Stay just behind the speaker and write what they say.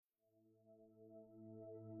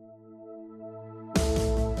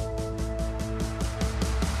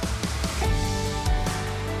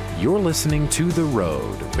You're listening to The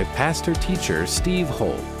Road with pastor-teacher Steve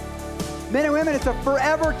Holt. Men and women, it's a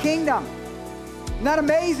forever kingdom. Isn't that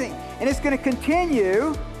amazing? And it's going to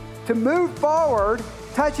continue to move forward,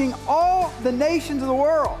 touching all the nations of the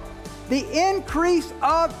world. The increase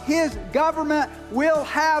of his government will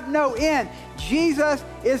have no end. Jesus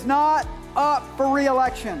is not up for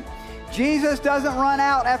re-election. Jesus doesn't run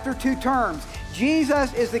out after 2 terms.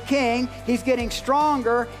 Jesus is the king. He's getting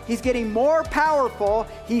stronger. He's getting more powerful.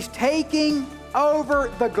 He's taking over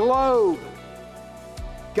the globe.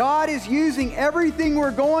 God is using everything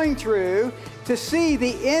we're going through to see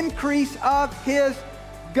the increase of his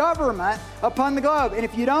government upon the globe. And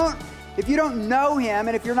if you don't know him,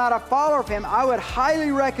 and if you're not a follower of him, I would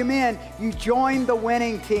highly recommend you join the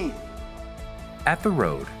winning team. At The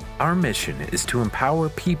Road, our mission is to empower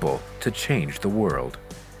people to change the world.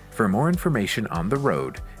 For more information on The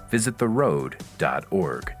Road, visit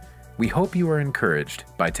theroad.org. We hope you are encouraged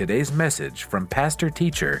by today's message from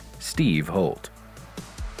pastor-teacher Steve Holt.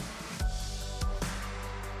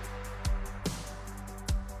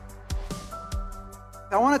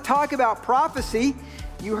 I want to talk about prophecy.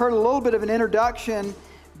 You heard a little bit of an introduction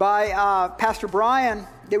by Pastor Brian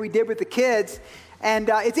that we did with the kids. And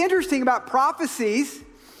it's interesting about prophecies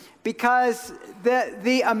because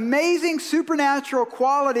the amazing supernatural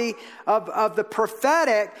quality of the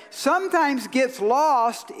prophetic sometimes gets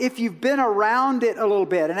lost if you've been around it a little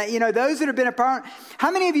bit. And, you know, those that have been a part,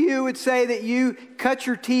 how many of you would say that you cut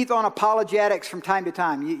your teeth on apologetics from time to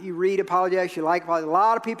time? You read apologetics, you like apologetics. A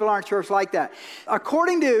lot of people in our church like that.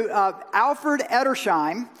 According to Alfred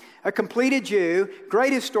Edersheim, a completed Jew,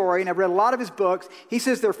 great historian, I've read a lot of his books. He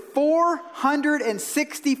says there are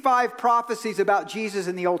 465 prophecies about Jesus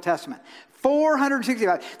in the Old Testament.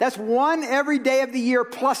 465. That's one every day of the year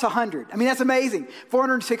plus 100. I mean, that's amazing.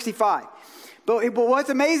 465. But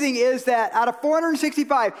what's amazing is that out of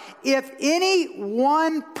 465, if any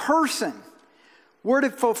one person were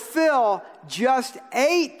to fulfill just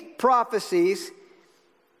 8 prophecies,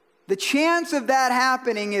 the chance of that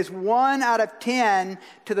happening is 1 out of 10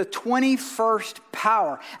 to the 21st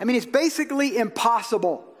power. I mean, it's basically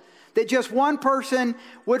impossible that just one person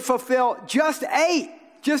would fulfill just 8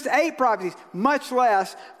 prophecies, much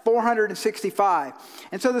less 465.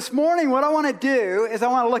 And so this morning, what I want to do is I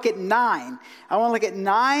want to look at 9. I want to look at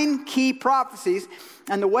 9 key prophecies.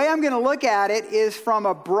 And the way I'm going to look at it is from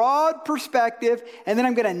a broad perspective, and then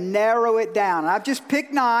I'm going to narrow it down. And I've just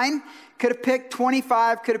picked 9. Could have picked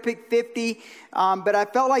 25, could have picked 50, but I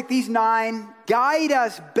felt like these 9 guide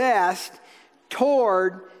us best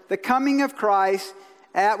toward the coming of Christ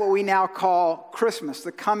at what we now call Christmas.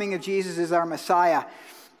 The coming of Jesus as our Messiah.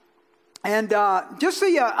 And just so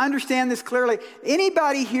you understand this clearly,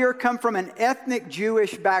 anybody here come from an ethnic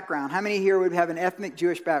Jewish background? How many here would have an ethnic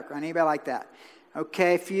Jewish background? Anybody like that?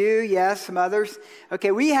 Okay, a few, yes, some others.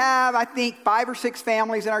 Okay, we have, I think, 5 or 6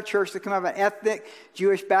 families in our church that come out of an ethnic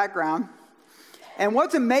Jewish background. And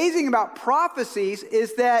what's amazing about prophecies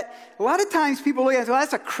is that a lot of times people look at it and say, well,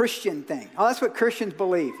 that's a Christian thing. Oh, that's what Christians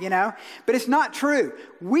believe, you know? But it's not true.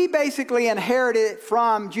 We basically inherited it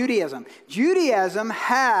from Judaism. Judaism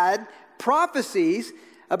had prophecies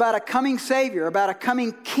about a coming Savior, about a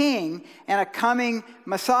coming King, and a coming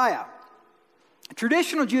Messiah.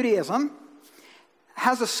 Traditional Judaism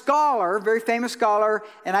has a scholar, a very famous scholar,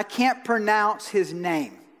 and I can't pronounce his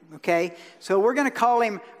name, okay? So we're going to call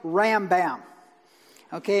him Rambam,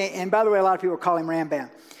 okay? And by the way, a lot of people call him Rambam.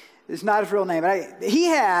 It's not his real name. But he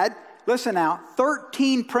had, listen now,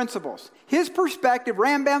 13 principles. His perspective,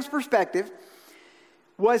 Rambam's perspective,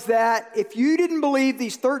 was that if you didn't believe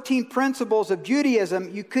these 13 principles of Judaism,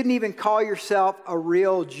 you couldn't even call yourself a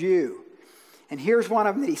real Jew. And here's one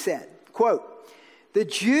of them that he said, quote, "The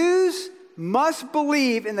Jews must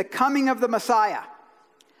believe in the coming of the Messiah,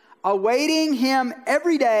 awaiting him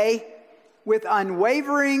every day with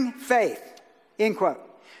unwavering faith," end quote.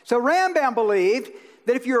 So Rambam believed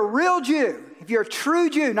that if you're a real Jew, if you're a true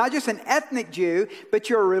Jew, not just an ethnic Jew, but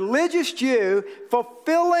you're a religious Jew,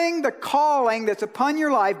 fulfilling the calling that's upon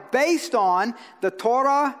your life based on the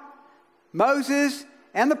Torah, Moses,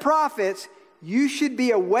 and the prophets, you should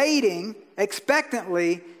be awaiting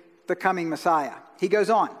expectantly the coming Messiah. He goes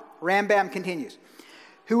on. Rambam continues,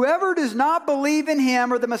 "Whoever does not believe in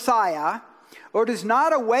him or the Messiah, or does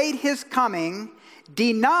not await his coming,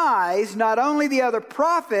 denies not only the other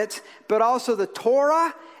prophets, but also the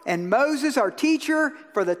Torah and Moses, our teacher,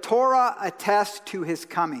 for the Torah attests to his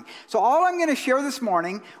coming." So all I'm going to share this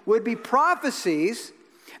morning would be prophecies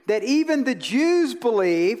that even the Jews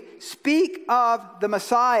believe speak of the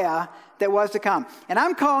Messiah that was to come. And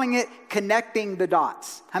I'm calling it connecting the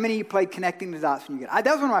dots. How many of you played connecting the dots when you get?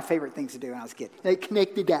 That was one of my favorite things to do when I was a kid. Like,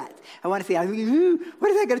 connect the dots. I want to see,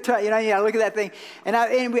 what is that going to tell you? I look at that thing. And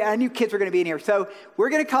I knew kids were going to be in here. So we're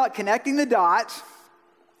going to call it connecting the dots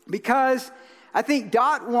because I think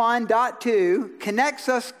dot 1, dot 2 connects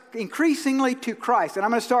us increasingly to Christ. And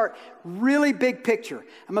I'm going to start really big picture.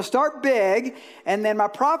 I'm going to start big, and then my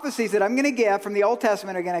prophecies that I'm going to give from the Old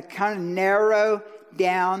Testament are going to kind of narrow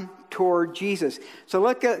down toward Jesus. So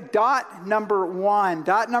look at dot number 1.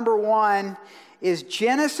 Dot number 1 is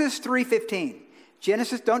Genesis 3:15.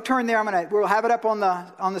 Genesis, don't turn there. We'll have it up on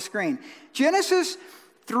the screen. Genesis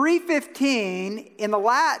 3:15 in the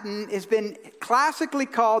Latin has been classically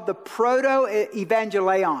called the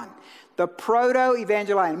proto-evangelion. The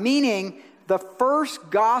proto-evangelion, meaning the first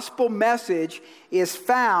gospel message is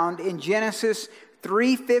found in Genesis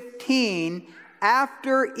 3:15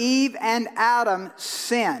 after Eve and Adam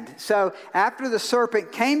sinned. So after the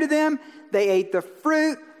serpent came to them, they ate the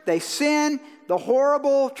fruit, they sinned. The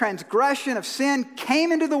horrible transgression of sin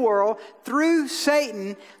came into the world through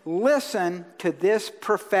Satan. Listen to this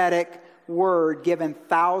prophetic word given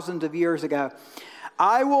thousands of years ago.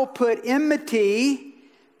 I will put enmity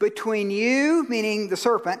between you, meaning the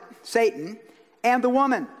serpent, Satan, and the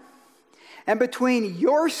woman, and between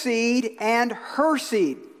your seed and her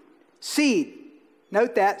seed. Seed.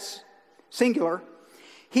 Note that's singular.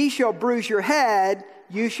 He shall bruise your head,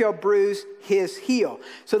 you shall bruise his heel.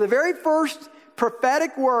 So the very first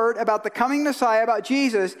prophetic word about the coming Messiah, about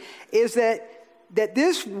Jesus, is that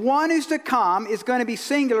this one who's to come is going to be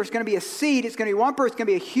singular. It's going to be a seed. It's going to be one person. It's going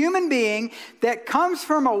to be a human being that comes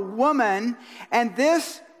from a woman. And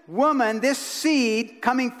this woman, this seed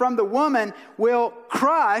coming from the woman, will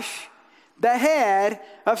crush the head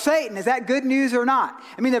of Satan. Is that good news or not?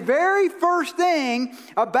 I mean, the very first thing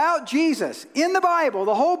about Jesus in the Bible,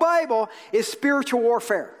 the whole Bible, is spiritual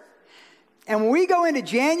warfare. And when we go into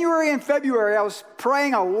January and February, I was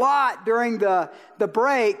praying a lot during the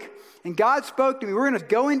break, and God spoke to me. We're going to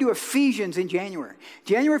go into Ephesians in January.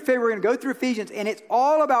 January, February, we're going to go through Ephesians, and it's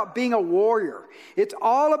all about being a warrior. It's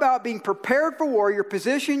all about being prepared for war, your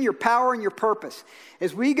position, your power, and your purpose.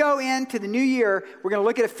 As we go into the new year, we're going to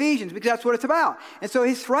look at Ephesians because that's what it's about. And so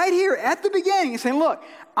he's right here at the beginning. He's saying, look,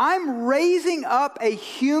 I'm raising up a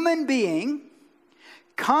human being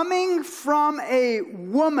coming from a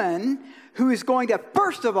woman who is going to,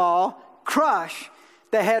 first of all, crush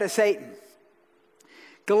the head of Satan.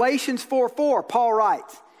 Galatians 4:4, Paul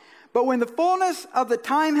writes, but when the fullness of the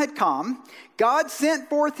time had come, God sent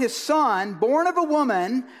forth his Son, born of a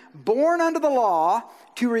woman, born under the law,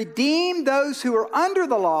 to redeem those who are under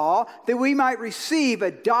the law, that we might receive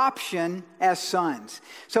adoption as sons.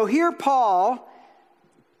 So here Paul,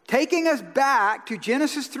 taking us back to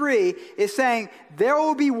Genesis 3, is saying there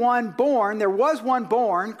will be one born, there was one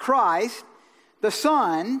born, Christ, the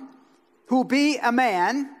Son, who will be a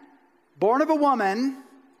man, born of a woman,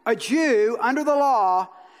 a Jew under the law,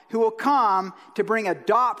 who will come to bring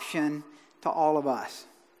adoption to all of us.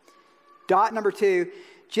 Dot number 2,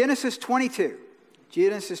 Genesis 22.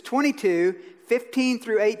 Genesis 22, 15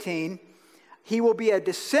 through 18. He will be a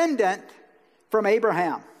descendant from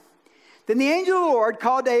Abraham. Then the angel of the Lord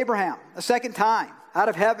called to Abraham a second time out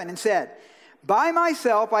of heaven and said, by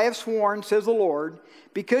myself I have sworn, says the Lord,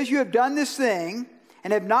 because you have done this thing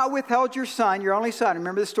and have not withheld your son, your only son.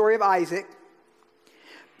 Remember the story of Isaac.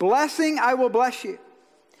 Blessing, I will bless you.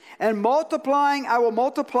 And multiplying, I will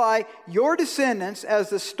multiply your descendants as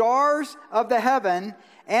the stars of the heaven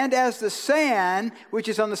and as the sand which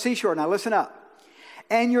is on the seashore. Now listen up.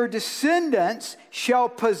 And your descendants shall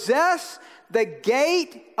possess the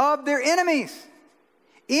gate of their enemies.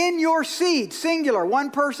 In your seed, singular, one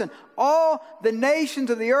person, all the nations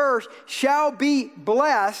of the earth shall be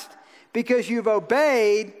blessed because you've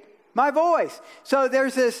obeyed my voice. So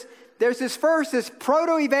there's this first, this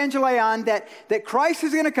proto-evangelion that Christ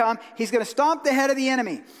is going to come. He's going to stomp the head of the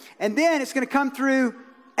enemy. And then it's going to come through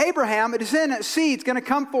Abraham, a descendant, a seed's going to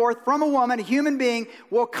come forth from a woman, a human being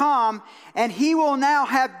will come, and he will now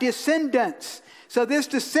have descendants. So this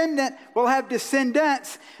descendant will have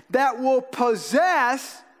descendants that will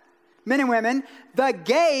possess, men and women, the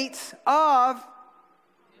gates of,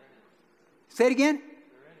 say it again,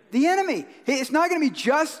 the enemy. It's not going to be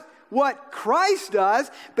just what Christ does,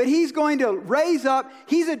 but he's going to raise up,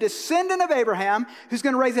 he's a descendant of Abraham, who's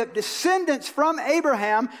going to raise up descendants from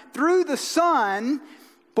Abraham through the Son,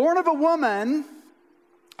 born of a woman,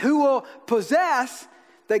 who will possess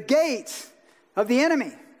the gates of the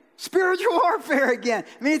enemy. Spiritual warfare again.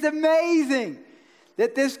 I mean, it's amazing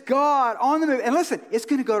that this God on the move, and listen, it's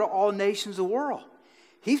going to go to all nations of the world.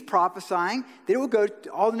 He's prophesying that it will go to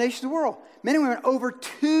all the nations of the world. Men and women, over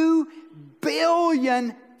 2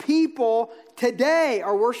 billion people today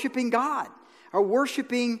are worshiping God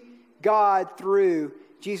through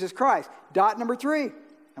Jesus Christ. Dot number 3.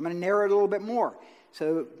 I'm going to narrow it a little bit more.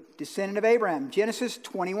 So, descendant of Abraham, Genesis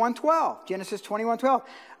 21:12. Genesis 21:12.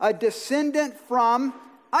 A descendant from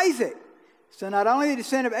Isaac. So not only a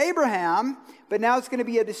descendant of Abraham, but now it's going to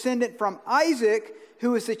be a descendant from Isaac,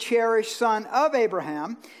 who is the cherished son of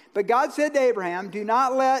Abraham. But God said to Abraham, do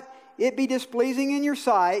not let it be displeasing in your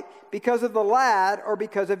sight because of the lad or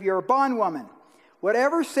because of your bondwoman.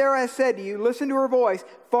 Whatever Sarah has said to you, listen to her voice.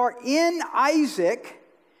 For in Isaac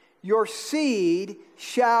your seed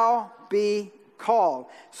shall be called.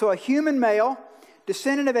 So a human male,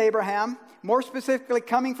 descendant of Abraham, more specifically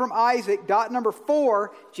coming from Isaac. Dot number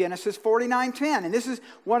 4, Genesis 49:10. And this is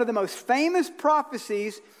one of the most famous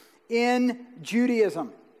prophecies in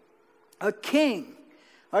Judaism. A king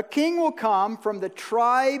will come from the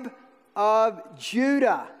tribe of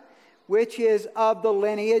Judah, which is of the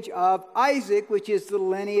lineage of Isaac, which is the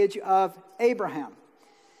lineage of Abraham.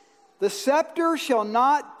 The scepter shall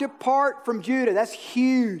not depart from Judah. That's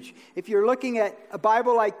huge. If you're looking at a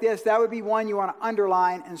Bible like this, that would be one you want to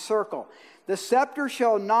underline and circle. The scepter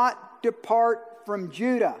shall not depart from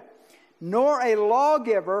Judah, nor a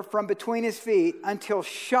lawgiver from between his feet, until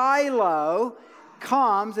Shiloh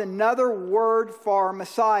comes, another word for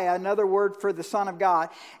Messiah, another word for the Son of God.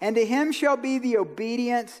 And to him shall be the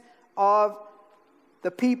obedience of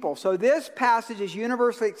the people. So this passage is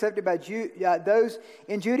universally accepted by those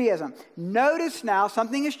in Judaism. Notice now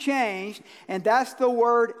something has changed, and that's the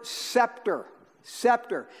word scepter.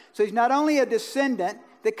 Scepter. So he's not only a descendant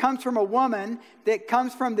that comes from a woman, that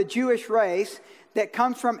comes from the Jewish race, that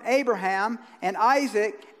comes from Abraham and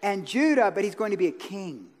Isaac and Judah, but he's going to be a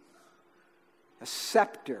king. A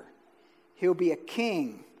scepter. He'll be a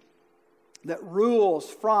king that rules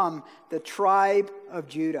from the tribe of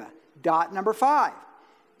Judah. Dot number 5.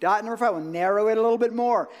 Dot number 5. We'll narrow it a little bit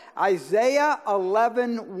more. Isaiah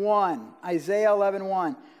 11:1. Isaiah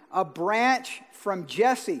 11:1. A branch from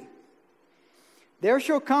Jesse. There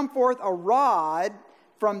shall come forth a rod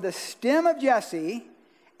from the stem of Jesse,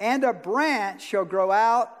 and a branch shall grow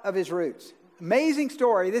out of his roots. Amazing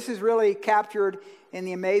story. This is really captured in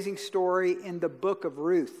the amazing story in the book of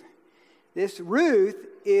Ruth. This Ruth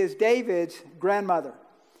is David's grandmother,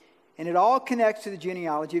 and it all connects to the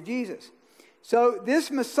genealogy of Jesus. So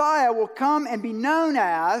this Messiah will come and be known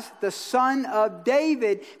as the Son of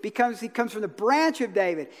David because he comes from the branch of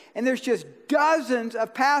David. And there's just dozens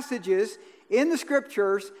of passages in the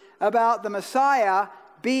Scriptures about the Messiah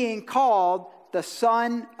being called the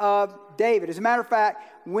Son of David. As a matter of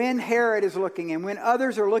fact, when Herod is looking and when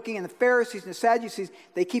others are looking, and the Pharisees and the Sadducees,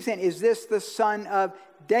 they keep saying, is this the Son of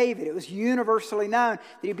David? It was universally known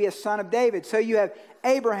that he'd be a son of David. So you have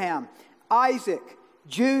Abraham, Isaac,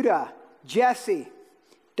 Judah, Jesse.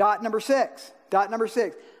 Dot number 6. Dot number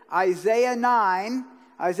 6. Isaiah 9,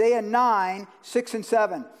 6 and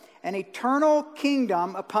 7. An eternal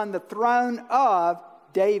kingdom upon the throne of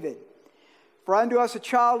David. For unto us a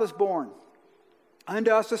child is born,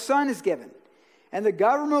 unto us a son is given, and the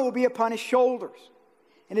government will be upon his shoulders.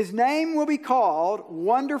 And his name will be called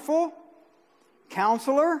Wonderful,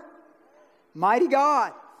 Counselor, Mighty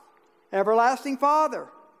God, Everlasting Father,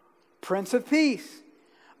 Prince of Peace.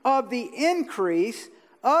 Of the increase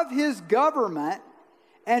of his government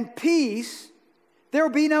and peace, there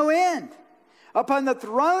will be no end. Upon the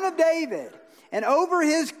throne of David and over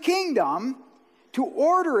his kingdom, to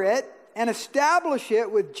order it and establish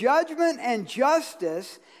it with judgment and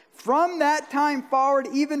justice from that time forward,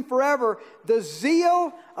 even forever. The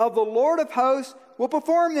zeal of the Lord of hosts will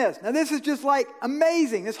perform this. Now this is just like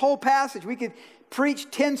amazing, this whole passage. We could preach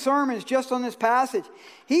 10 sermons just on this passage.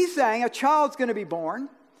 He's saying a child's going to be born.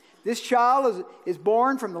 This child is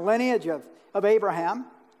born from the lineage of Abraham,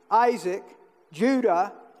 Isaac,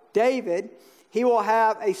 Judah, David. He will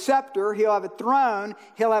have a scepter. He'll have a throne.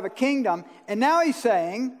 He'll have a kingdom. And now he's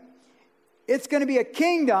saying it's going to be a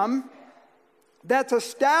kingdom that's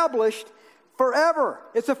established forever.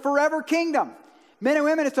 It's a forever kingdom. Men and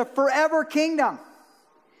women, it's a forever kingdom.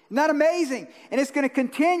 Isn't that amazing? And it's going to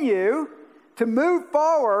continue to move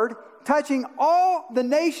forward, touching all the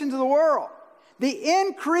nations of the world. The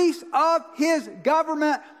increase of his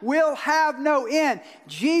government will have no end.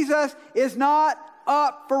 Jesus is not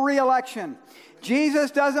up for re-election. Jesus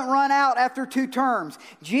doesn't run out after 2 terms.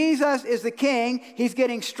 Jesus is the king. He's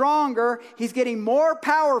getting stronger. He's getting more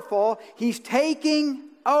powerful. He's taking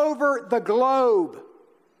over the globe.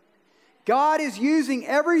 God is using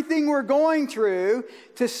everything we're going through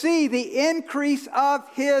to see the increase of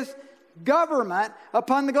his government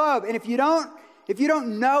upon the globe. And if you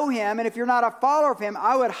don't know him, and if you're not a follower of him,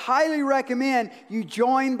 I would highly recommend you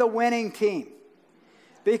join the winning team.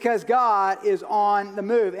 Because God is on the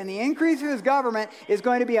move. And the increase of his government is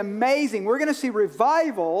going to be amazing. We're going to see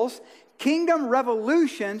revivals, kingdom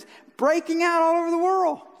revolutions breaking out all over the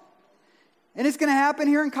world. And it's going to happen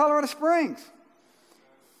here in Colorado Springs.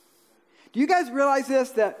 Do you guys realize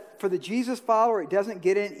this? That for the Jesus follower, it doesn't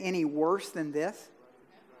get any worse than this.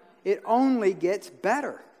 It only gets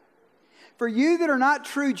better. For you that are not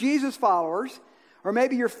true Jesus followers, or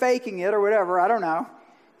maybe you're faking it or whatever, I don't know.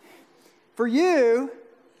 For you,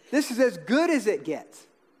 this is as good as it gets.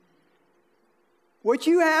 What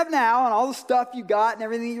you have now and all the stuff you got and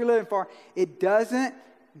everything you're living for, it doesn't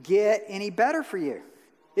get any better for you.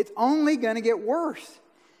 It's only going to get worse.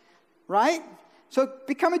 Right? So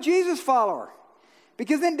become a Jesus follower.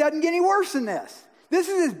 Because then it doesn't get any worse than this. This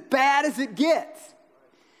is as bad as it gets.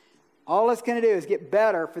 All it's going to do is get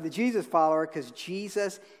better for the Jesus follower because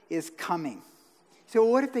Jesus is coming. So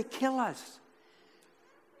what if they kill us?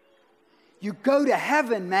 You go to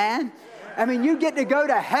heaven, man. I mean, you get to go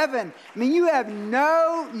to heaven. I mean, you have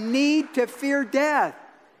no need to fear death.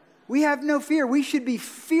 We have no fear. We should be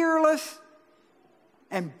fearless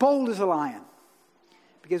and bold as a lion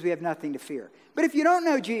because we have nothing to fear. But if you don't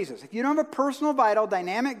know Jesus, if you don't have a personal, vital,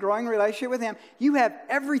 dynamic, growing relationship with him, you have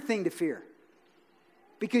everything to fear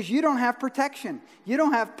because you don't have protection. You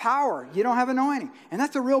don't have power. You don't have anointing. And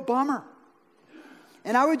that's a real bummer.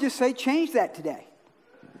 And I would just say change that today.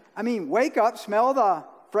 I mean, wake up, smell the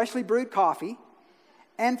freshly brewed coffee,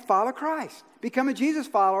 and follow Christ. Become a Jesus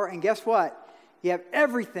follower, and guess what? You have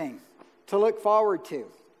everything to look forward to.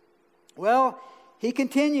 Well, he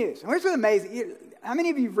continues. And here's what's amazing. How many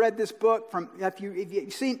of you have read this book? If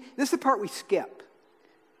you've seen, this is the part we skip.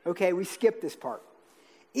 Okay, we skip this part.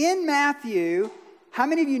 In Matthew, how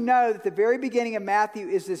many of you know that the very beginning of Matthew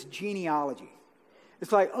is this genealogy?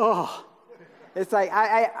 It's like, oh. It's like,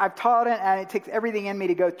 I've taught it, and it takes everything in me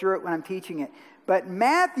to go through it when I'm teaching it. But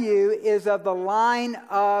Matthew is of the line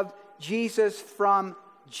of Jesus from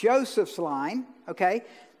Joseph's line, okay?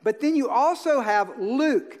 But then you also have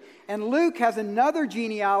Luke. And Luke has another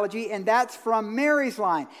genealogy, and that's from Mary's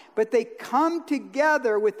line. But they come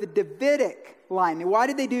together with the Davidic line. Now, why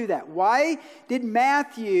did they do that? Why did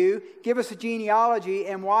Matthew give us a genealogy,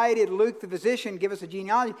 and why did Luke the physician give us a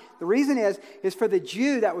genealogy? The reason is for the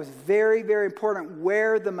Jew, that was very, very important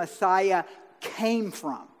where the Messiah came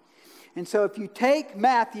from. And so if you take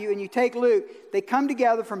Matthew and you take Luke, they come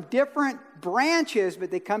together from different branches,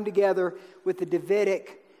 but they come together with the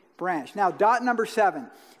Davidic branch. Now, dot number 7.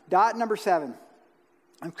 Dot number 7.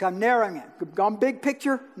 I'm narrowing it. Gone big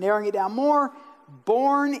picture, narrowing it down more.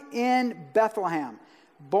 Born in Bethlehem.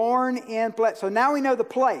 Born in... So now we know the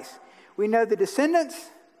place. We know the descendants.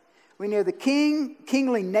 We know the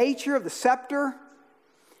kingly nature of the scepter.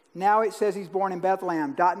 Now it says he's born in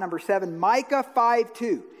Bethlehem. Dot number 7. Micah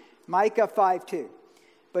 5:2. Micah 5:2.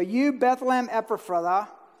 But you, Bethlehem Ephrathah,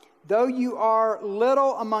 though you are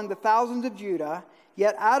little among the thousands of Judah,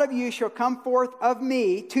 yet out of you shall come forth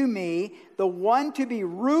to me, the one to be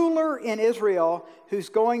ruler in Israel, whose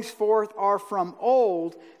goings forth are from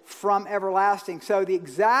old, from everlasting. So the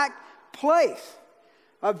exact place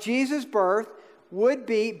of Jesus' birth would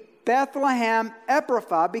be Bethlehem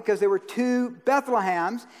Ephrathah, because there were 2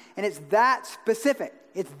 Bethlehems, and it's that specific.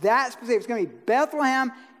 It's that specific. It's going to be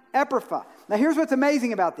Bethlehem Ephrathah. Now here's what's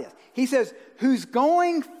amazing about this. He says, whose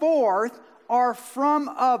going forth are from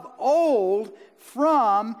of old,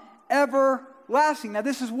 from everlasting. Now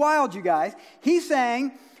this is wild, you guys. He's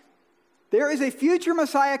saying there is a future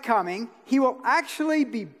Messiah coming. He will actually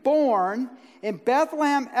be born in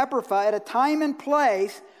Bethlehem Ephrathah at a time and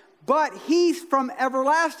place, but he's from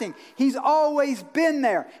everlasting. He's always been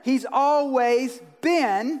there. He's always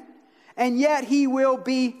been, and yet he will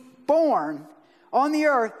be born on the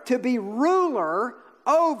earth to be ruler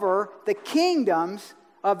over the kingdoms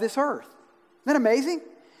of this earth. Isn't that amazing?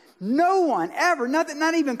 No one ever, nothing,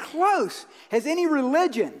 not even close, has any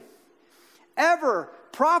religion ever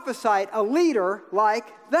prophesied a leader like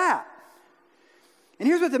that. And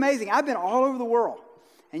here's what's amazing. I've been all over the world.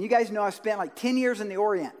 And you guys know I've spent like 10 years in the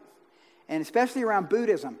Orient. And especially around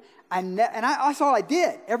Buddhism. That's all I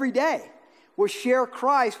did every day was share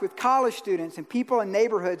Christ with college students and people in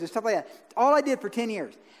neighborhoods and stuff like that. All I did for 10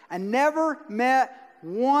 years. I never met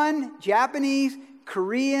one Japanese,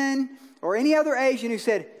 Korean, or any other Asian who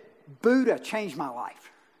said, Buddha changed my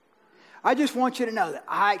life. I just want you to know that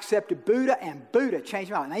I accepted Buddha, and Buddha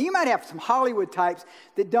changed my life. Now, you might have some Hollywood types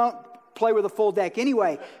that don't play with a full deck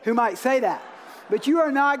anyway who might say that. But you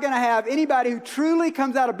are not going to have anybody who truly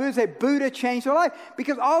comes out of Buddhism say Buddha changed their life.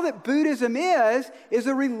 Because all that Buddhism is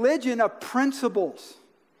a religion of principles.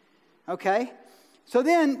 Okay? So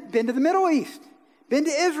then, been to the Middle East, been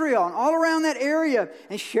to Israel and all around that area,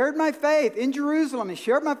 and shared my faith in Jerusalem and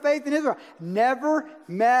shared my faith in Israel. Never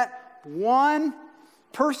met one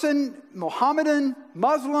person, Mohammedan,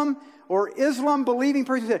 Muslim, or Islam believing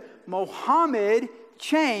person who said, Muhammad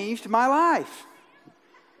changed my life.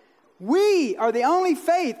 We are the only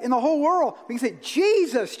faith in the whole world. We can say,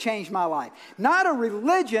 Jesus changed my life. Not a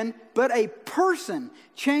religion, but a person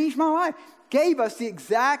changed my life. Gave us the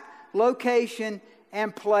exact location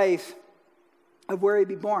and place of where he'd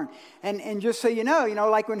be born. And just so you know,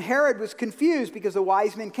 like when Herod was confused because the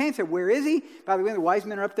wise men came and said, where is he? By the way, the wise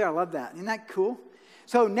men are up there. I love that. Isn't that cool?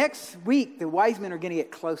 So next week, the wise men are going to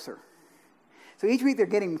get closer. So each week they're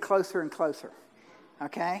getting closer and closer.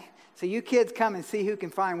 Okay? So you kids come and see who can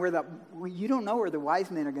find you don't know where the wise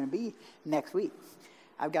men are going to be next week.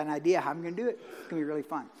 I've got an idea how I'm going to do it. It's going to be really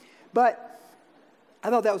fun. But I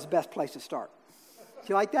thought that was the best place to start. Do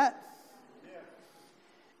you like that? Yeah.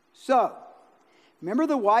 So, remember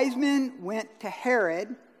the wise men went to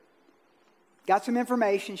Herod, got some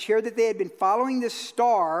information, shared that they had been following this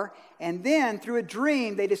star, and then through a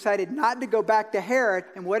dream they decided not to go back to Herod.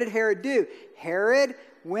 And what did Herod do? Herod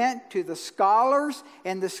went to the scholars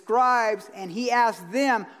and the scribes and he asked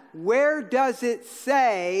them, where does it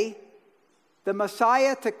say the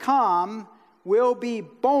Messiah to come will be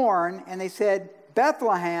born? And they said,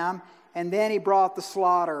 Bethlehem. And then he brought the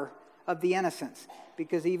slaughter of the innocents,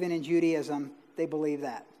 because even in Judaism they believe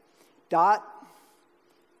that. Dot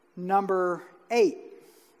number 8,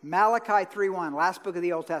 Malachi 3:1, last book of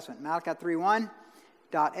the Old Testament. Malachi 3:1,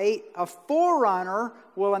 dot 8, a forerunner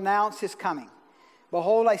will announce his coming.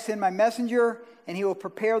 Behold, I send my messenger, and he will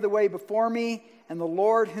prepare the way before me, and the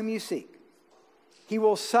Lord whom you seek. He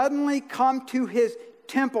will suddenly come to his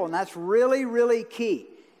temple, and that's really, really key.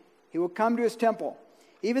 He will come to his temple.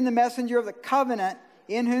 Even the messenger of the covenant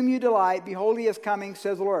in whom you delight, behold, he is coming,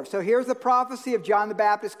 says the Lord. So here's the prophecy of John the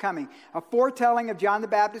Baptist coming, a foretelling of John the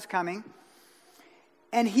Baptist coming.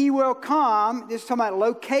 And he will come, this is talking about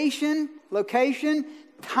location,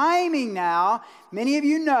 timing now. Many of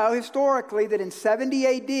you know historically that in 70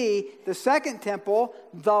 AD, the second temple,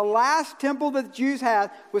 the last temple that the Jews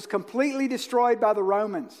had, was completely destroyed by the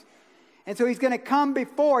Romans. And so he's going to come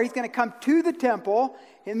to the temple.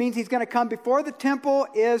 It means he's going to come before the temple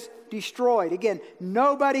is destroyed. Again,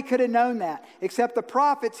 nobody could have known that except the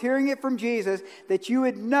prophets hearing it from Jesus, that you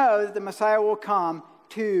would know that the Messiah will come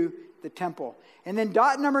to the temple. And then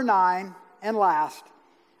dot number 9 and last,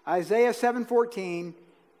 Isaiah 7:14,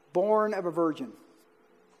 born of a virgin.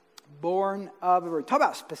 Born of a virgin. Talk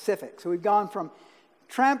about specific. So we've gone from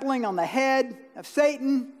trampling on the head of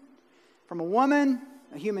Satan, from a woman,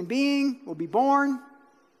 a human being will be born,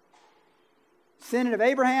 descendant of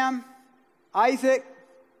Abraham, Isaac,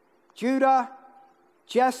 Judah,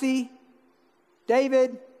 Jesse,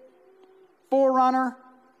 David, forerunner,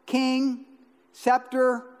 king,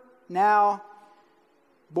 scepter, now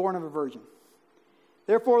born of a virgin.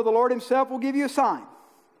 Therefore the Lord himself will give you a sign.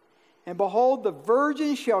 And behold, the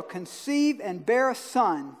virgin shall conceive and bear a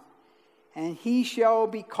son, and he shall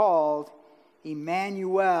be called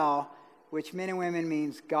Emmanuel, which men and women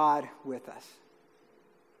means God with us.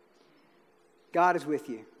 God is with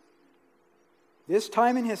you. This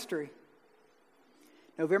time in history,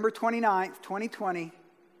 November 29th, 2020,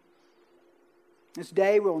 this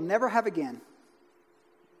day we'll never have again.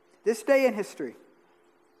 This day in history,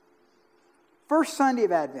 first Sunday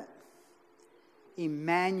of Advent,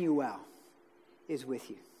 Emmanuel is with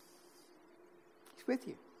you. He's with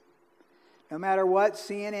you. No matter what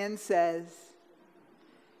CNN says,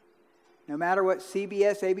 no matter what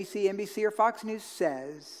CBS, ABC, NBC, or Fox News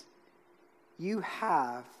says, you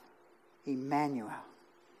have Emmanuel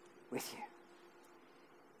with you.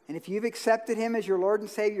 And if you've accepted him as your Lord and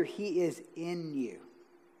Savior, he is in you.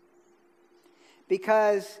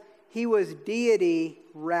 Because he was deity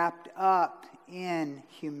wrapped up in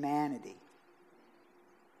humanity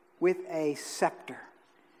with a scepter,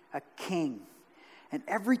 a king. And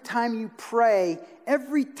every time you pray,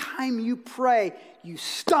 you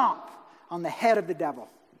stomp on the head of the devil.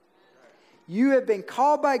 You have been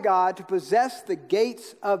called by God to possess the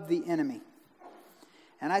gates of the enemy.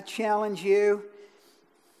 And I challenge you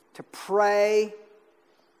to pray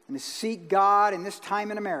and to seek God in this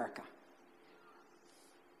time in America.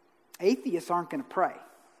 Atheists aren't going to pray.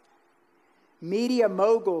 Media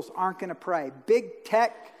moguls aren't going to pray. Big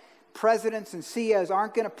tech presidents and CEOs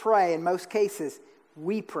aren't going to pray. In most cases,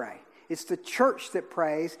 we pray. It's the church that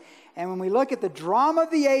prays. And when we look at the drama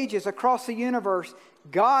of the ages across the universe,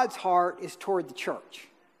 God's heart is toward the church.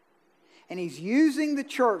 And He's using the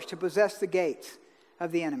church to possess the gates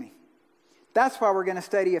of the enemy. That's why we're going to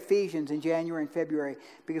study Ephesians in January and February,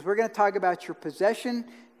 because we're going to talk about your possession,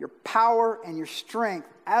 your power, and your strength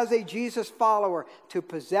as a Jesus follower to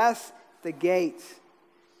possess the gates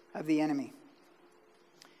of the enemy.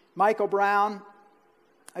 Michael Brown,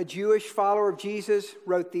 a Jewish follower of Jesus,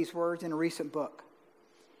 wrote these words in a recent book.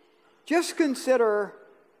 Just consider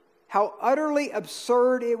how utterly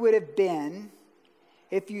absurd it would have been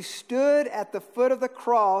if you stood at the foot of the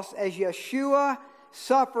cross as Yeshua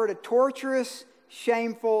suffered a torturous,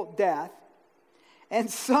 shameful death, and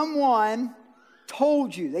someone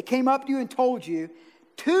told you, they came up to you and told you,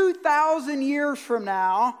 2,000 years from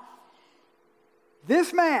now,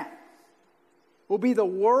 this man will be the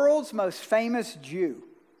world's most famous Jew.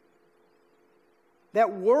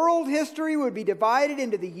 That world history would be divided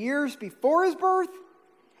into the years before his birth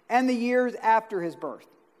and the years after his birth.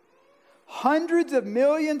 Hundreds of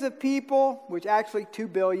millions of people, which actually 2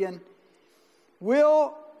 billion,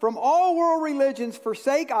 will, from all world religions,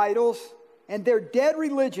 forsake idols and their dead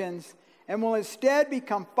religions and will instead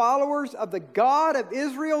become followers of the God of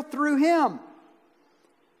Israel through him.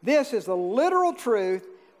 This is the literal truth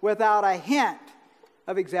without a hint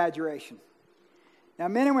of exaggeration. Now,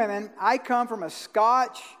 men and women, I come from a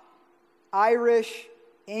Scotch, Irish,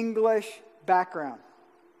 English background.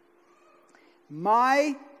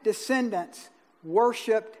 My descendants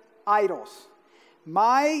worshipped idols.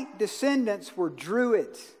 My descendants were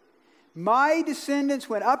Druids. My descendants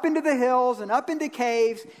went up into the hills and up into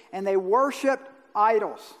caves, and they worshipped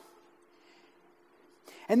idols.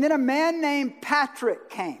 And then a man named Patrick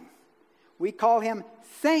came. We call him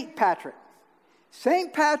Saint Patrick.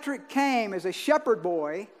 Saint Patrick came as a shepherd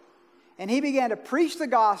boy, and he began to preach the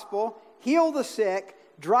gospel, heal the sick,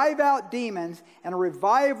 drive out demons, and a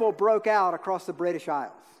revival broke out across the British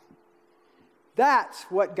Isles. That's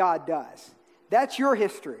what God does. That's your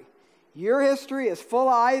history. Your history is full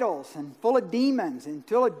of idols and full of demons and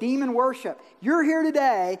full of demon worship. You're here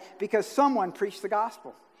today because someone preached the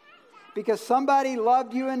gospel. Because somebody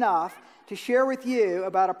loved you enough to share with you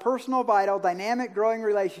about a personal, vital, dynamic, growing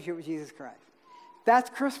relationship with Jesus Christ.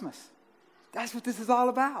 That's Christmas. That's what this is all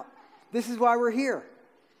about. This is why we're here.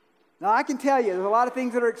 Now, I can tell you, there's a lot of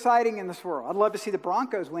things that are exciting in this world. I'd love to see the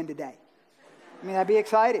Broncos win today. I mean, that'd be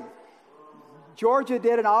exciting. Georgia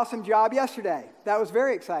did an awesome job yesterday. That was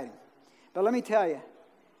very exciting. But let me tell you,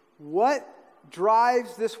 what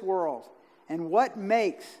drives this world and what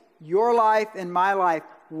makes your life and my life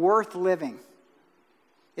worth living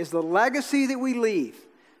is the legacy that we leave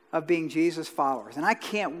of being Jesus followers. And I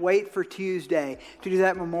can't wait for Tuesday to do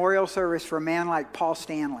that memorial service for a man like Paul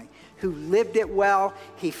Stanley, who lived it well,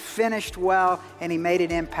 he finished well, and he made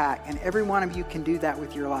an impact. And every one of you can do that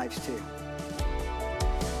with your lives too.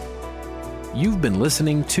 You've been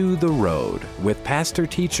listening to The Road with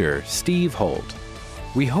pastor-teacher Steve Holt.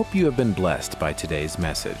 We hope you have been blessed by today's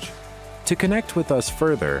message. To connect with us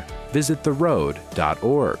further, visit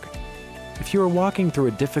theroad.org. If you are walking through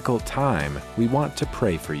a difficult time, we want to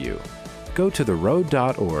pray for you. Go to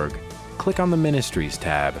theroad.org, click on the Ministries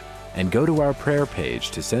tab, and go to our prayer page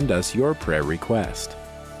to send us your prayer request.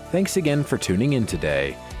 Thanks again for tuning in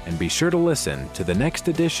today, and be sure to listen to the next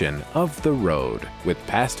edition of The Road with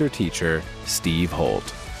pastor-teacher Steve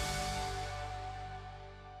Holt.